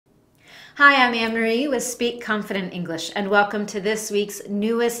Hi, I'm Anne-Marie with Speak Confident English, and welcome to this week's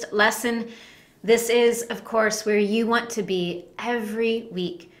newest lesson. This is, of course, where you want to be every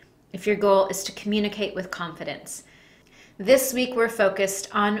week if your goal is to communicate with confidence. This week, we're focused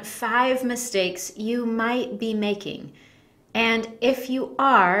on 5 mistakes you might be making. And if you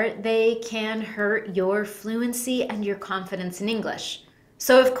are, they can hurt your fluency and your confidence in English.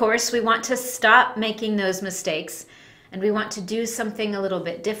 So, of course, we want to stop making those mistakes, and we want to do something a little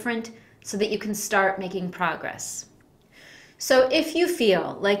bit different so that you can start making progress. So if you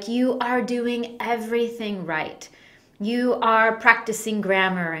feel like you are doing everything right, you are practicing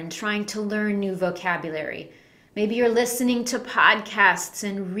grammar and trying to learn new vocabulary, maybe you're listening to podcasts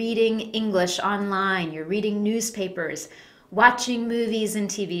and reading English online, you're reading newspapers, watching movies and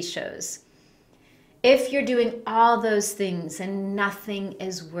TV shows. If you're doing all those things and nothing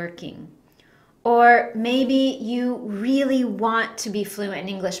is working, or maybe you really want to be fluent in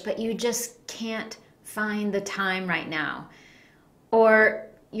English, but you just can't find the time right now. Or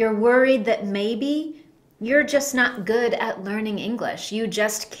you're worried that maybe you're just not good at learning English. You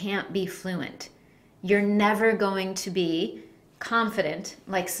just can't be fluent. You're never going to be confident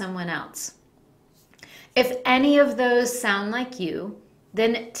like someone else. If any of those sound like you,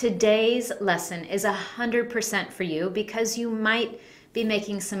 then today's lesson is 100% for you because you might be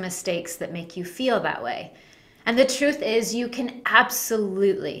making some mistakes that make you feel that way. And the truth is you can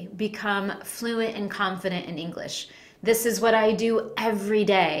absolutely become fluent and confident in English. This is what I do every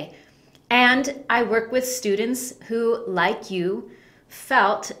day. And I work with students who, like you,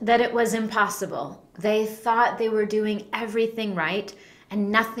 felt that it was impossible. They thought they were doing everything right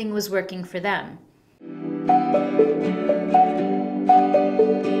and nothing was working for them.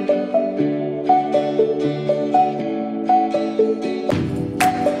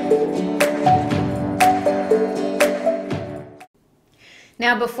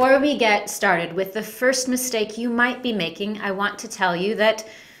 Now, before we get started with the first mistake you might be making, I want to tell you that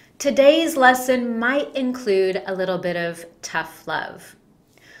today's lesson might include a little bit of tough love.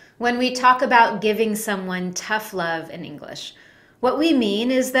 When we talk about giving someone tough love in English, what we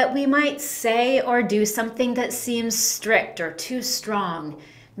mean is that we might say or do something that seems strict or too strong.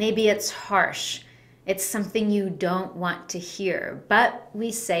 Maybe it's harsh. It's something you don't want to hear, but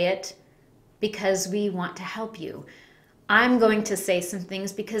we say it because we want to help you. I'm going to say some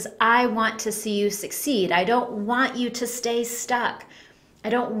things because I want to see you succeed. I don't want you to stay stuck. I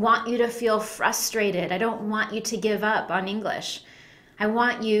don't want you to feel frustrated. I don't want you to give up on English. I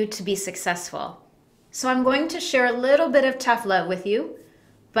want you to be successful. So I'm going to share a little bit of tough love with you,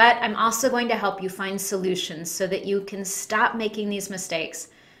 but I'm also going to help you find solutions so that you can stop making these mistakes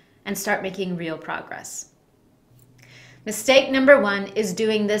and start making real progress. Mistake number 1 is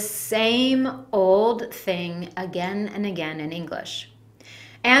doing the same old thing again and again in English.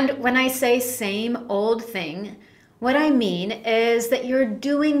 And when I say same old thing, what I mean is that you're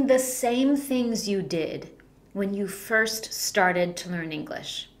doing the same things you did when you first started to learn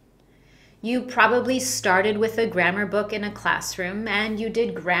English. You probably started with a grammar book in a classroom and you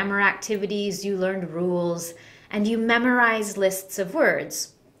did grammar activities, you learned rules, and you memorized lists of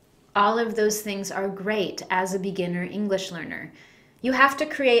words. All of those things are great as a beginner English learner. You have to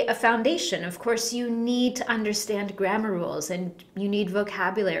create a foundation. Of course, you need to understand grammar rules and you need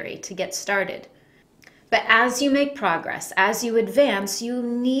vocabulary to get started. But as you make progress, as you advance, you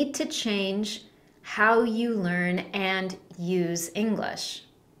need to change how you learn and use English.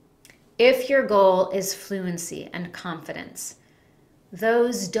 If your goal is fluency and confidence,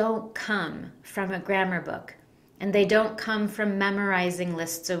 those don't come from a grammar book. And they don't come from memorizing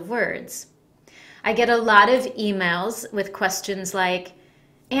lists of words. I get a lot of emails with questions like,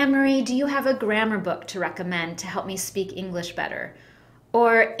 Anne-Marie, do you have a grammar book to recommend to help me speak English better?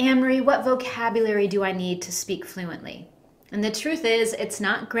 Or, Anne-Marie, what vocabulary do I need to speak fluently? And the truth is, it's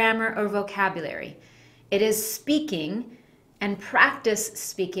not grammar or vocabulary. It is speaking and practice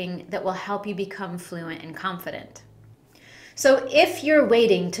speaking that will help you become fluent and confident. So if you're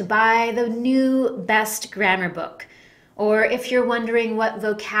waiting to buy the new best grammar book, or if you're wondering what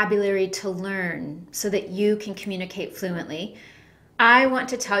vocabulary to learn so that you can communicate fluently, I want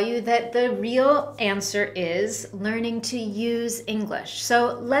to tell you that the real answer is learning to use English.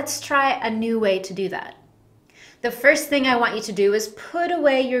 So let's try a new way to do that. The first thing I want you to do is put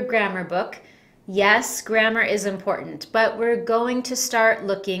away your grammar book. Yes, grammar is important, but we're going to start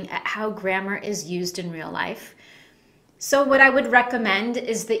looking at how grammar is used in real life. So what I would recommend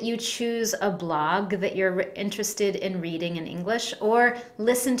is that you choose a blog that you're interested in reading in English or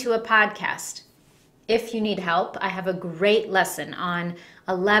listen to a podcast. If you need help, I have a great lesson on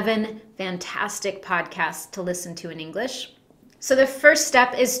 11 fantastic podcasts to listen to in English. So the first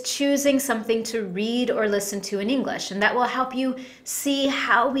step is choosing something to read or listen to in English, and that will help you see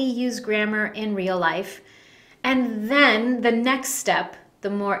how we use grammar in real life. And then the next step, the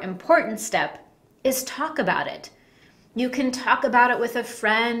more important step, is talk about it. You can talk about it with a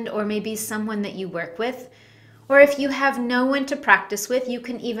friend or maybe someone that you work with. Or if you have no one to practice with, you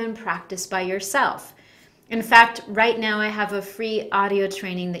can even practice by yourself. In fact, right now I have a free audio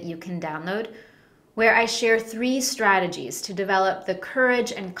training that you can download where I share 3 strategies to develop the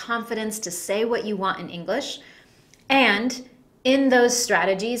courage and confidence to say what you want in English. And in those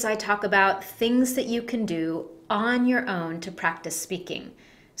strategies, I talk about things that you can do on your own to practice speaking.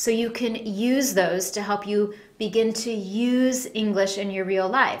 So you can use those to help you begin to use English in your real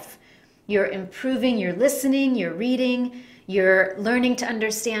life. You're improving your listening, your reading, you're learning to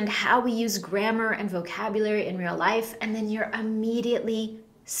understand how we use grammar and vocabulary in real life, and then you're immediately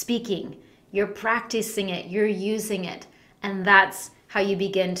speaking. You're practicing it, you're using it, and that's how you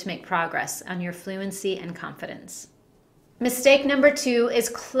begin to make progress on your fluency and confidence. Mistake number 2 is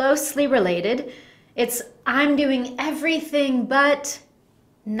closely related. It's I'm doing everything, but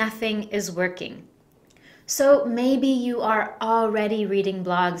nothing is working. So maybe you are already reading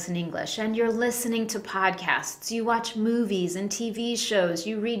blogs in English and you're listening to podcasts, you watch movies and TV shows,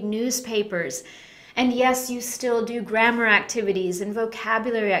 you read newspapers, and yes, you still do grammar activities and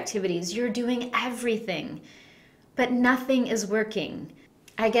vocabulary activities. You're doing everything, but nothing is working.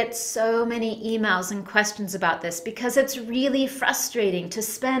 I get so many emails and questions about this because it's really frustrating to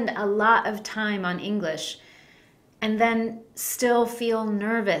spend a lot of time on English and then still feel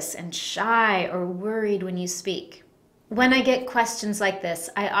nervous and shy or worried when you speak. When I get questions like this,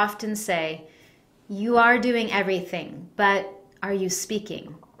 I often say, you are doing everything, but are you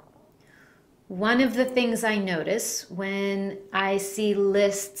speaking? One of the things I notice when I see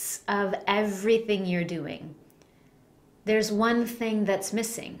lists of everything you're doing, there's one thing that's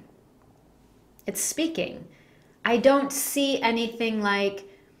missing. It's speaking. I don't see anything like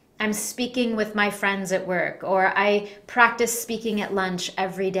I'm speaking with my friends at work, or I practice speaking at lunch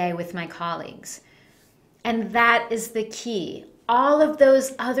every day with my colleagues. And that is the key. All of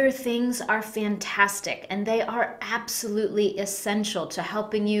those other things are fantastic, and they are absolutely essential to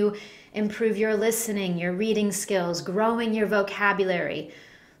helping you improve your listening, your reading skills, growing your vocabulary,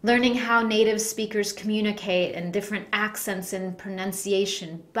 learning how native speakers communicate and different accents and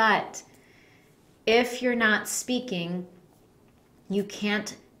pronunciation. But if you're not speaking, you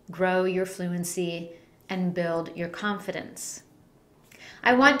can't grow your fluency and build your confidence.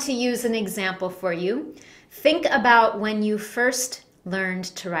 I want to use an example for you. Think about when you first learned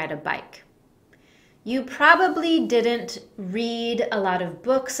to ride a bike. You probably didn't read a lot of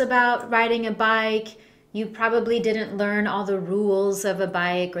books about riding a bike. You probably didn't learn all the rules of a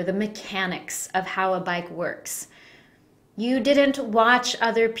bike or the mechanics of how a bike works. You didn't watch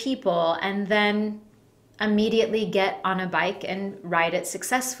other people and then immediately get on a bike and ride it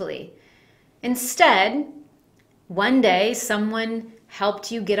successfully. Instead, one day someone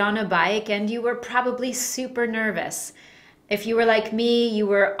helped you get on a bike and you were probably super nervous. If you were like me, you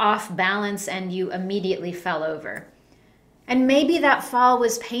were off balance and you immediately fell over. And maybe that fall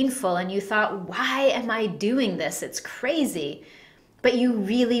was painful and you thought, why am I doing this? It's crazy. But you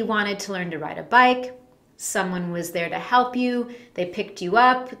really wanted to learn to ride a bike. Someone was there to help you. They picked you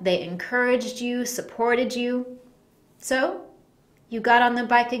up. They encouraged you, supported you. So you got on the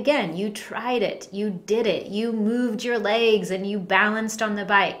bike again. You tried it. You did it. You moved your legs and you balanced on the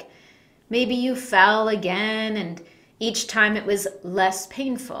bike. Maybe you fell again, and each time it was less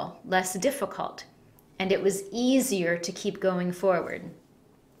painful, less difficult, and it was easier to keep going forward.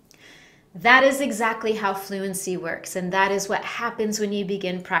 That is exactly how fluency works, and that is what happens when you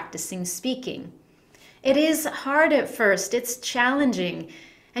begin practicing speaking. It is hard at first, it's challenging,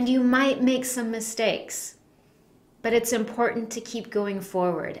 and you might make some mistakes, but it's important to keep going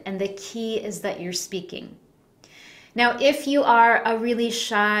forward, and the key is that you're speaking. Now, if you are a really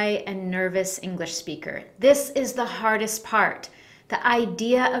shy and nervous English speaker, this is the hardest part. The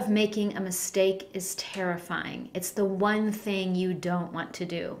idea of making a mistake is terrifying. It's the one thing you don't want to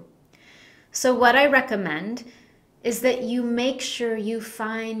do. So what I recommend is that you make sure you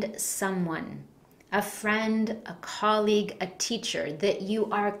find someone, a friend, a colleague, a teacher that you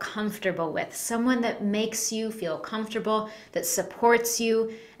are comfortable with, someone that makes you feel comfortable, that supports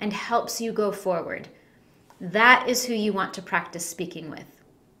you and helps you go forward. That is who you want to practice speaking with.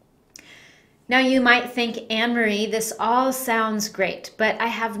 Now you might think, Anne-Marie, this all sounds great, but I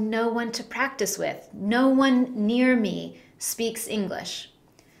have no one to practice with. No one near me speaks English.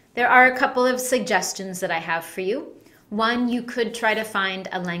 There are a couple of suggestions that I have for you. One, you could try to find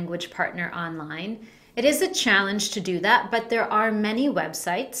a language partner online. It is a challenge to do that, but there are many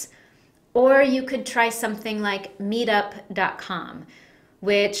websites. Or you could try something like meetup.com,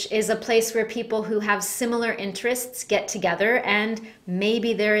 which is a place where people who have similar interests get together, and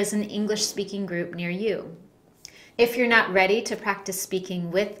maybe there is an English-speaking group near you. If you're not ready to practice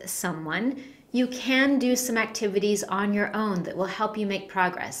speaking with someone, you can do some activities on your own that will help you make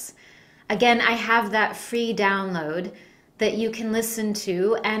progress. Again, I have that free download that you can listen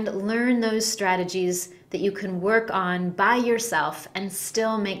to and learn those strategies that you can work on by yourself and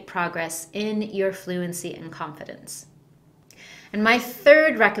still make progress in your fluency and confidence. And my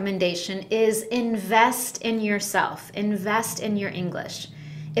third recommendation is invest in yourself, invest in your English.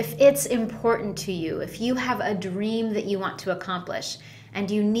 If it's important to you, if you have a dream that you want to accomplish and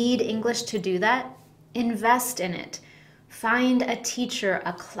you need English to do that, invest in it. Find a teacher,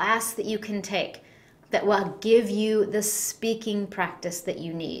 a class that you can take that will give you the speaking practice that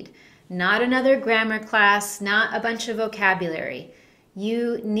you need. Not another grammar class, not a bunch of vocabulary.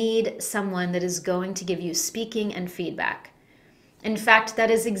 You need someone that is going to give you speaking and feedback. In fact,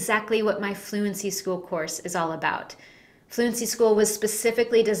 that is exactly what my Fluency School course is all about. Fluency School was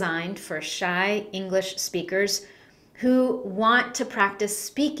specifically designed for shy English speakers who want to practice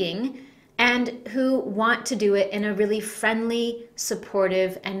speaking and who want to do it in a really friendly,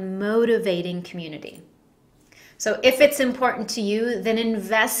 supportive, and motivating community. So if it's important to you, then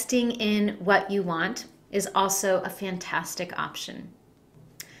investing in what you want is also a fantastic option.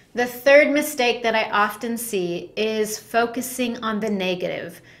 The third mistake that I often see is focusing on the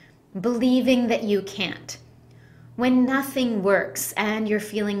negative, believing that you can't. When nothing works and you're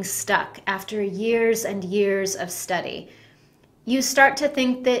feeling stuck after years and years of study, you start to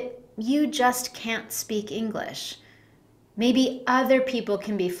think that you just can't speak English. Maybe other people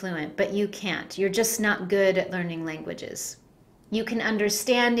can be fluent, but you can't. You're just not good at learning languages. You can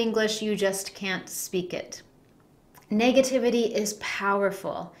understand English, you just can't speak it. Negativity is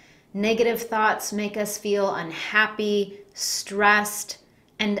powerful. Negative thoughts make us feel unhappy, stressed,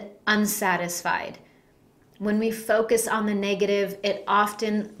 and unsatisfied. When we focus on the negative, it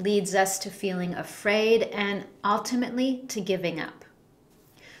often leads us to feeling afraid and ultimately to giving up.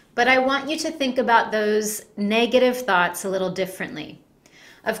 But I want you to think about those negative thoughts a little differently.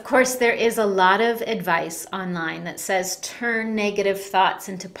 Of course, there is a lot of advice online that says turn negative thoughts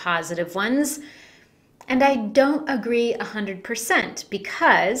into positive ones. And I don't agree 100%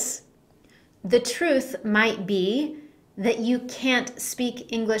 because the truth might be that you can't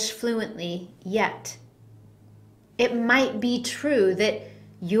speak English fluently yet. It might be true that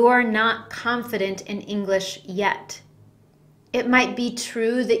you're not confident in English yet. It might be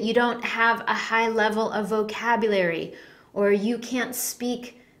true that you don't have a high level of vocabulary or you can't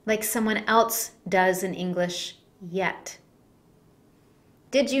speak like someone else does in English yet.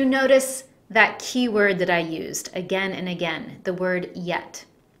 Did you notice that key word that I used again and again, the word yet?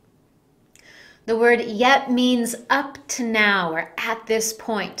 The word yet means up to now or at this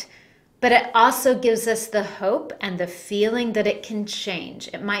point, but it also gives us the hope and the feeling that it can change.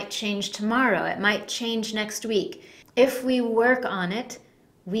 It might change tomorrow, it might change next week. If we work on it,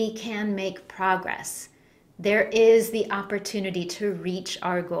 we can make progress. There is the opportunity to reach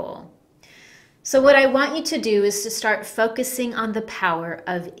our goal. So what I want you to do is to start focusing on the power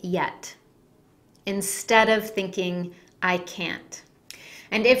of yet, instead of thinking, I can't.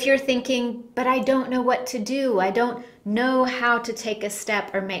 And if you're thinking, but I don't know what to do, I don't know how to take a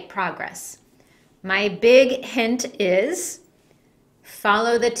step or make progress, my big hint is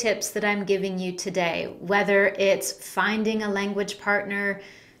follow the tips that I'm giving you today, whether it's finding a language partner,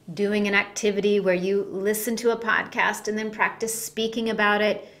 doing an activity where you listen to a podcast and then practice speaking about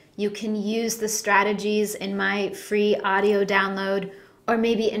it. You can use the strategies in my free audio download, or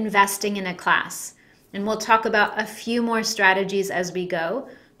maybe investing in a class. And we'll talk about a few more strategies as we go,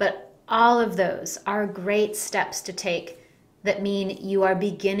 but all of those are great steps to take that mean you are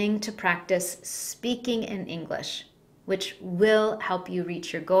beginning to practice speaking in English, which will help you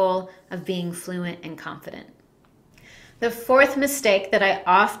reach your goal of being fluent and confident. The fourth mistake that I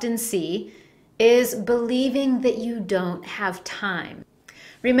often see is believing that you don't have time.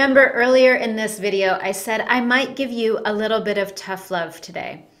 Remember earlier in this video, I said I might give you a little bit of tough love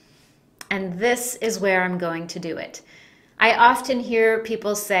today. And this is where I'm going to do it. I often hear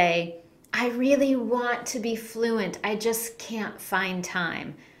people say, I really want to be fluent, I just can't find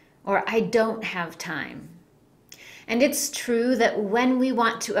time, or I don't have time. And it's true that when we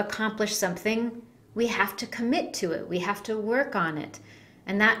want to accomplish something, we have to commit to it. We have to work on it.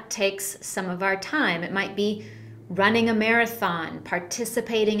 And that takes some of our time. It might be running a marathon,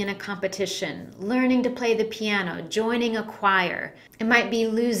 participating in a competition, learning to play the piano, joining a choir. It might be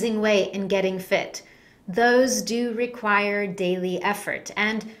losing weight and getting fit. those do require daily effort,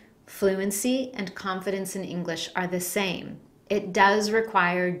 and fluency and confidence in English are the same. It does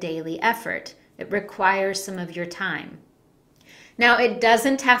require daily effort. It requires some of your time. Now, it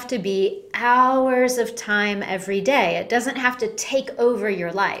doesn't have to be hours of time every day. It doesn't have to take over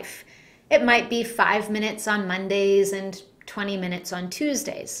your life. It might be 5 minutes on Mondays and 20 minutes on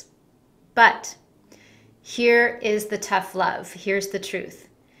Tuesdays. But here is the tough love. Here's the truth.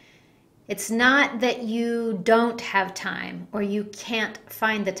 It's not that you don't have time or you can't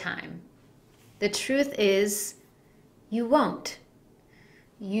find the time. The truth is, you won't.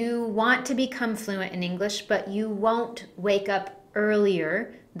 You want to become fluent in English, but you won't wake up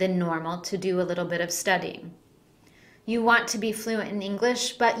earlier than normal to do a little bit of studying. You want to be fluent in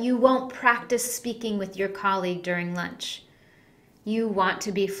English, but you won't practice speaking with your colleague during lunch. You want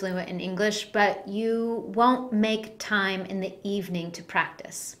to be fluent in English, but you won't make time in the evening to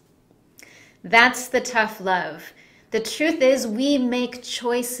practice. That's the tough love. The truth is, we make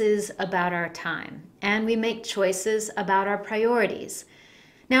choices about our time, and we make choices about our priorities.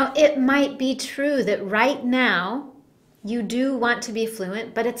 Now, it might be true that right now you do want to be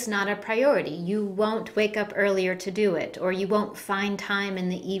fluent, but it's not a priority. You won't wake up earlier to do it, or you won't find time in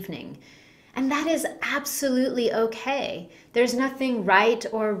the evening. And that is absolutely okay. There's nothing right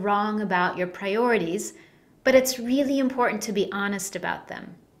or wrong about your priorities, but it's really important to be honest about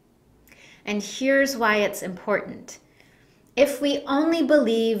them. And here's why it's important. If we only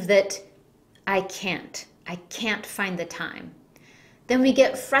believe that I can't find the time, then we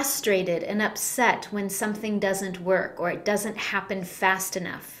get frustrated and upset when something doesn't work or it doesn't happen fast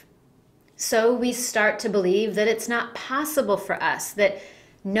enough. So we start to believe that it's not possible for us, that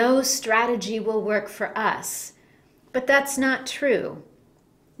no strategy will work for us. But that's not true.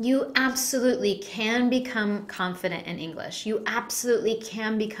 You absolutely can become confident in English. You absolutely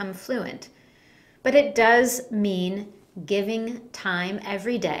can become fluent. But it does mean giving time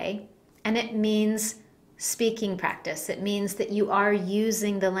every day, and it means speaking practice. It means that you are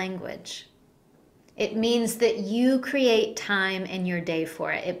using the language. It means that you create time in your day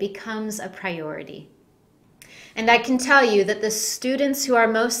for it. It becomes a priority. And I can tell you that the students who are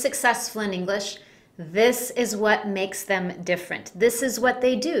most successful in English, this is what makes them different. This is what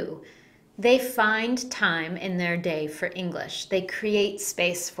they do. They find time in their day for English. They create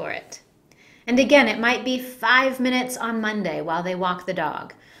space for it. And again, it might be 5 minutes on Monday while they walk the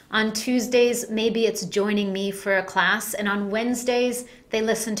dog. On Tuesdays, maybe it's joining me for a class. And on Wednesdays, they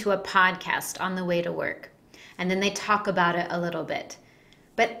listen to a podcast on the way to work. And then they talk about it a little bit.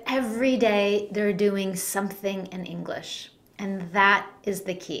 But every day, they're doing something in English. And that is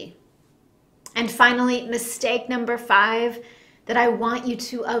the key. And finally, mistake number 5 that I want you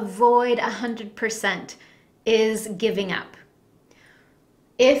to avoid 100% is giving up.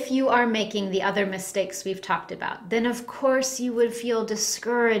 If you are making the other mistakes we've talked about, then of course you would feel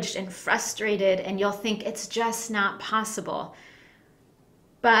discouraged and frustrated and you'll think it's just not possible.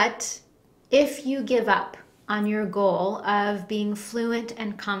 But if you give up on your goal of being fluent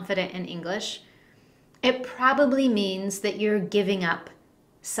and confident in English, it probably means that you're giving up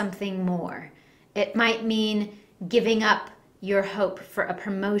something more. It might mean giving up your hope for a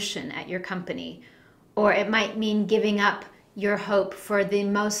promotion at your company, or it might mean giving up your hope for the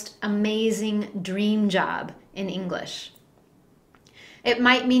most amazing dream job in English. It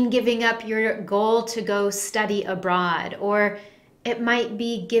might mean giving up your goal to go study abroad, or it might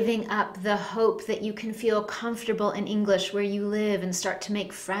be giving up the hope that you can feel comfortable in English where you live and start to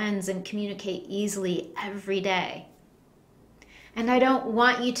make friends and communicate easily every day. And I don't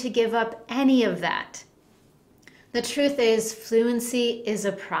want you to give up any of that. The truth is, fluency is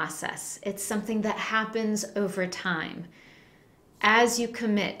a process. It's something that happens over time. As you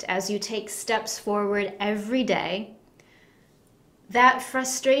commit, as you take steps forward every day, that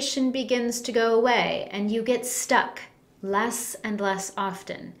frustration begins to go away and you get stuck less and less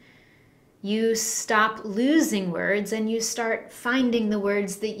often. You stop losing words and you start finding the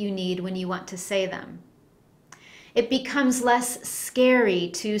words that you need when you want to say them. It becomes less scary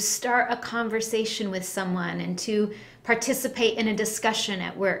to start a conversation with someone and to participate in a discussion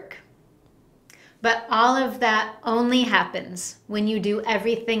at work. But all of that only happens when you do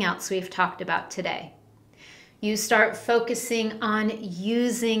everything else we've talked about today. You start focusing on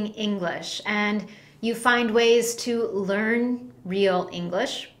using English and you find ways to learn real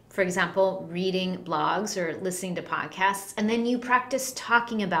English, for example, reading blogs or listening to podcasts, and then you practice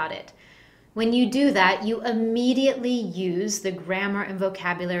talking about it. When you do that, you immediately use the grammar and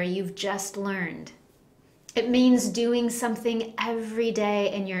vocabulary you've just learned. It means doing something every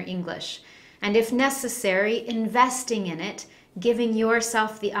day in your English. And if necessary, investing in it giving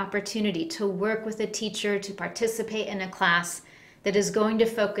yourself the opportunity to work with a teacher, to participate in a class that is going to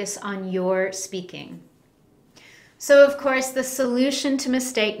focus on your speaking. So, of course, the solution to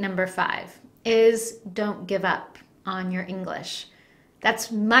mistake number 5 is don't give up on your English.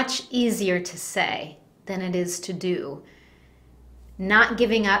 That's much easier to say than it is to do. Not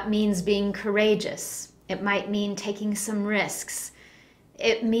giving up means being courageous. It might mean taking some risks.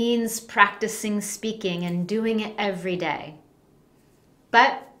 It means practicing speaking and doing it every day.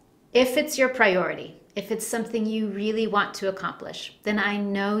 But if it's your priority, if it's something you really want to accomplish, then I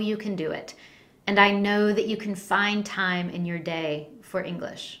know you can do it. And I know that you can find time in your day for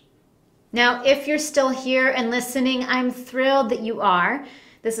English. Now, if you're still here and listening, I'm thrilled that you are.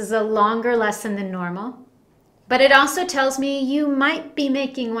 This is a longer lesson than normal. But it also tells me you might be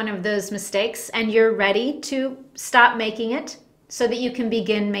making one of those mistakes and you're ready to stop making it so that you can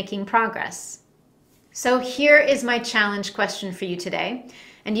begin making progress. So here is my challenge question for you today.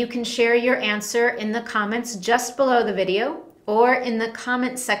 And you can share your answer in the comments just below the video or in the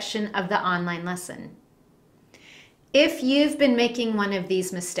comment section of the online lesson. If you've been making one of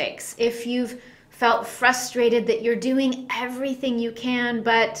these mistakes, if you've felt frustrated that you're doing everything you can,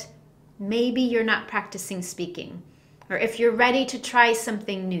 but maybe you're not practicing speaking, or if you're ready to try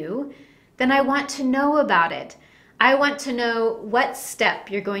something new, then I want to know about it. I want to know what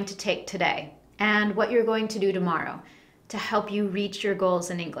step you're going to take today and what you're going to do tomorrow to help you reach your goals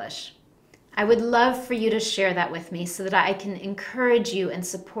in English. I would love for you to share that with me so that I can encourage you and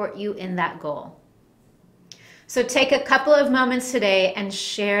support you in that goal. So take a couple of moments today and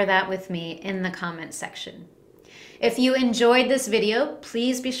share that with me in the comment section. If you enjoyed this video,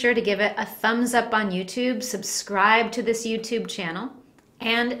 please be sure to give it a thumbs up on YouTube, subscribe to this YouTube channel,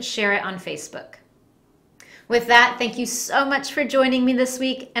 and share it on Facebook. With that, thank you so much for joining me this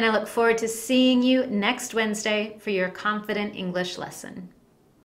week, and I look forward to seeing you next Wednesday for your Confident English lesson.